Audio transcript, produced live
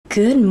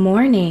Good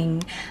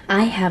morning.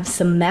 I have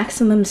some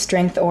maximum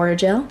strength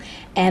Orajel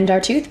and our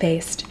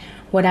toothpaste.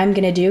 What I'm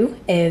gonna do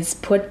is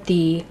put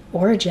the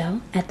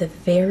Orajel at the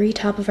very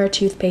top of our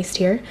toothpaste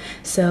here,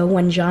 so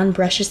when John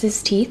brushes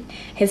his teeth,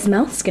 his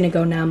mouth's gonna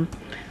go numb.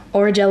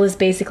 Orajel is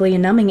basically a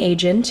numbing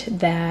agent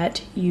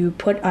that you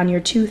put on your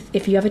tooth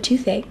if you have a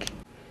toothache.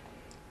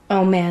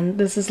 Oh man,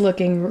 this is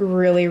looking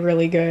really,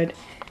 really good.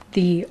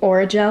 The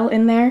Orajel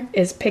in there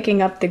is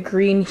picking up the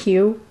green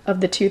hue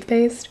of the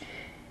toothpaste.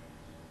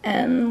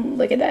 And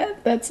look at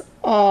that, that's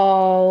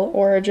all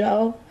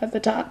Orajel at the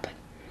top.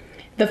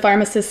 The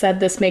pharmacist said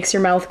this makes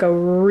your mouth go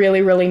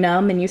really, really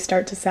numb and you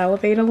start to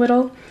salivate a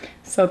little.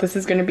 So this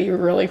is gonna be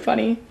really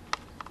funny.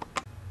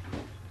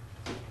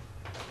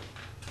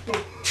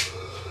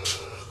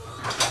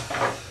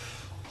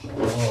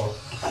 Oh,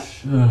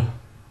 shit.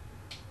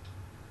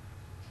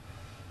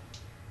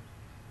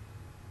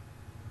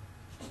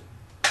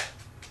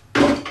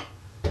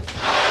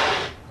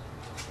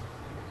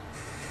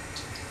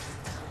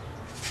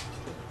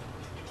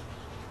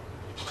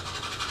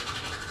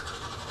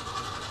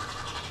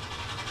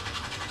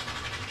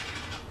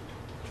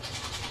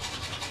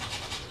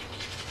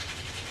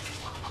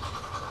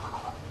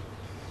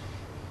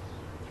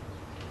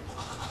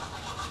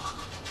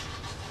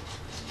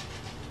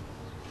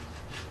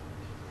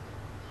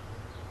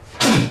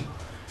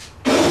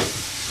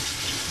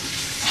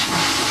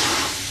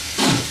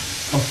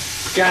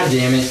 God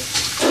damn it.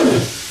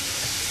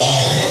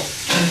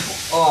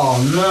 Oh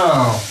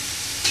no.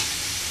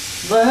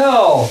 The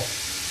hell?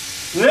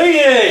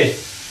 Nigga!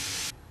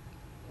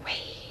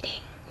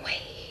 Waiting.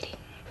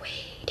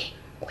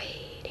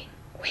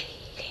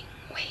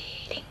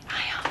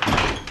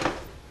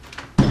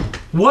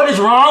 What is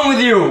wrong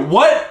with you?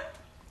 What?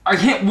 I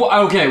can't.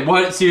 Okay,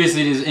 what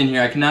seriously is in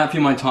here? I cannot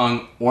feel my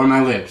tongue or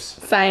my lips.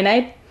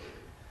 Cyanide.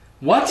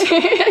 What?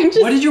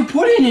 What did you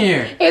put in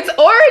here? It's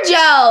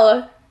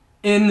Orajel!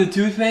 In the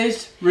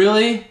toothpaste?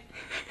 Really?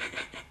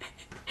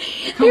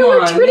 Come You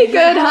were on, pretty nigga,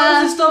 good, how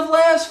huh? does this stuff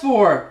last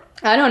for?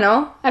 I don't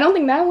know. I don't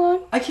think that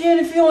long. I can't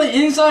even feel it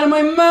inside of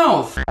my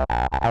mouth.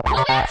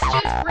 Well, that's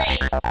just great.